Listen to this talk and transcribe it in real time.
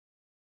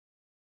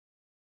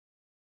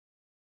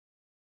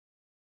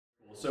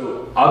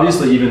So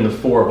obviously even the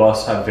four of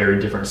us have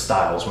very different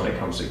styles when it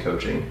comes to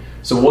coaching.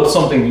 So what's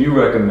something you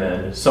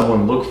recommend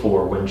someone look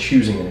for when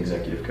choosing an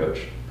executive coach?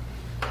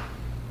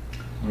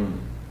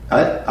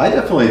 I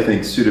definitely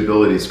think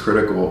suitability is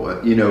critical.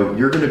 You know,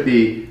 you're going to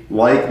be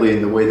likely,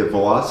 in the way that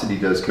Velocity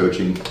does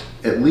coaching,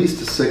 at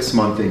least a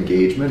 6-month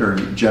engagement, or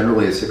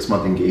generally a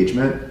 6-month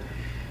engagement.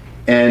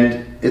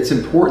 And it's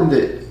important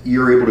that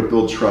you're able to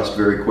build trust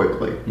very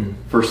quickly.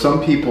 For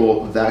some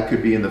people, that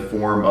could be in the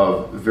form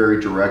of very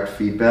direct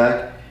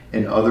feedback,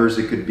 and others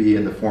it could be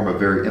in the form of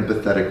very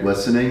empathetic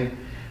listening.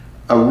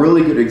 A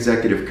really good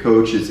executive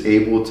coach is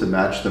able to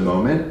match the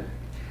moment.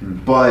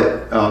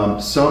 But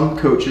some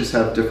coaches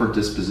have different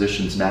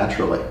dispositions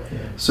naturally.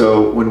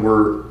 So when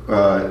we're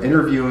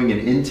interviewing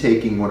and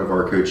intaking one of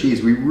our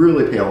coachees, we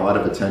really pay a lot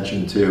of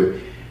attention to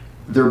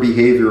their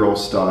behavioral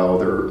style,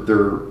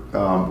 their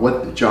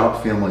what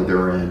job family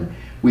they're in.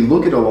 We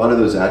look at a lot of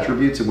those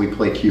attributes and we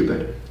play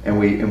Cupid, and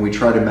we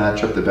try to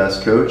match up the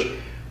best coach.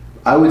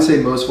 I would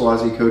say most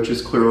Velocity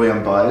coaches, clearly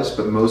I'm biased,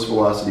 but most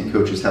Velocity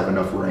coaches have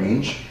enough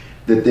range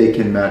that they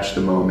can match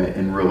the moment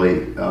and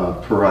really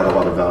provide a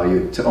lot of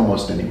value to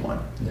almost anyone.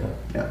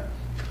 Yeah.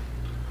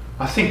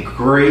 I think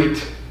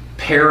great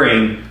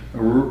pairing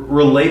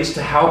relates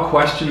to how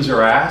questions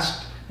are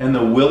asked and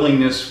the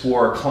willingness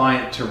for a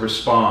client to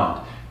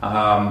respond.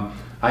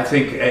 I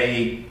think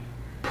a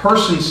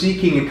person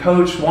seeking a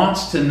coach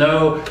wants to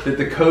know that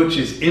the coach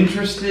is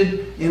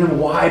interested in a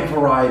wide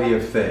variety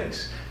of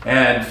things.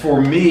 And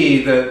for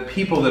me, the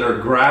people that are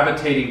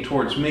gravitating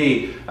towards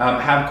me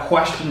have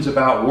questions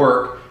about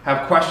work,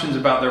 have questions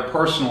about their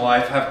personal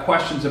life, have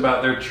questions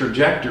about their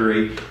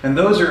trajectory, and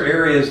those are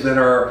areas that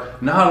are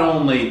not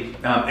only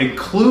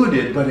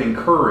included but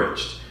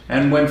encouraged.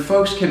 And when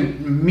folks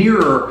can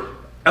mirror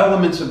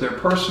elements of their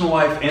personal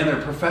life and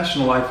their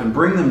professional life and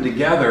bring them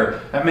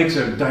together, that makes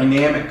a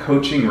dynamic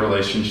coaching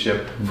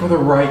relationship for the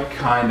right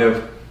kind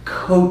of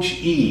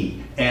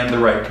coachee and the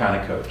right kind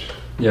of coach.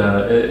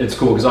 Yeah, it's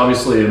cool because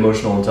obviously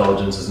emotional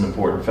intelligence is an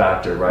important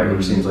factor, right?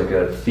 Which seems like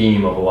a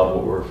theme of a lot of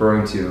what we're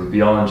referring to,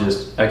 beyond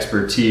just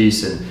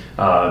expertise and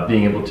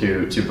being able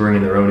to bring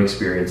in their own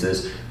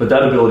experiences, but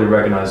that ability to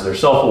recognize their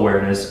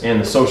self-awareness and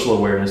the social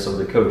awareness of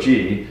the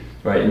coachee,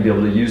 right? And be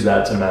able to use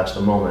that to match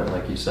the moment,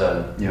 like you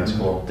said. Yeah, that's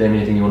cool. Dan,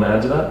 anything you want to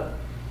add to that?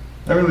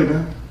 I really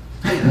don't.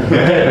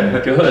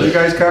 Good. You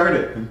guys covered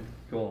it.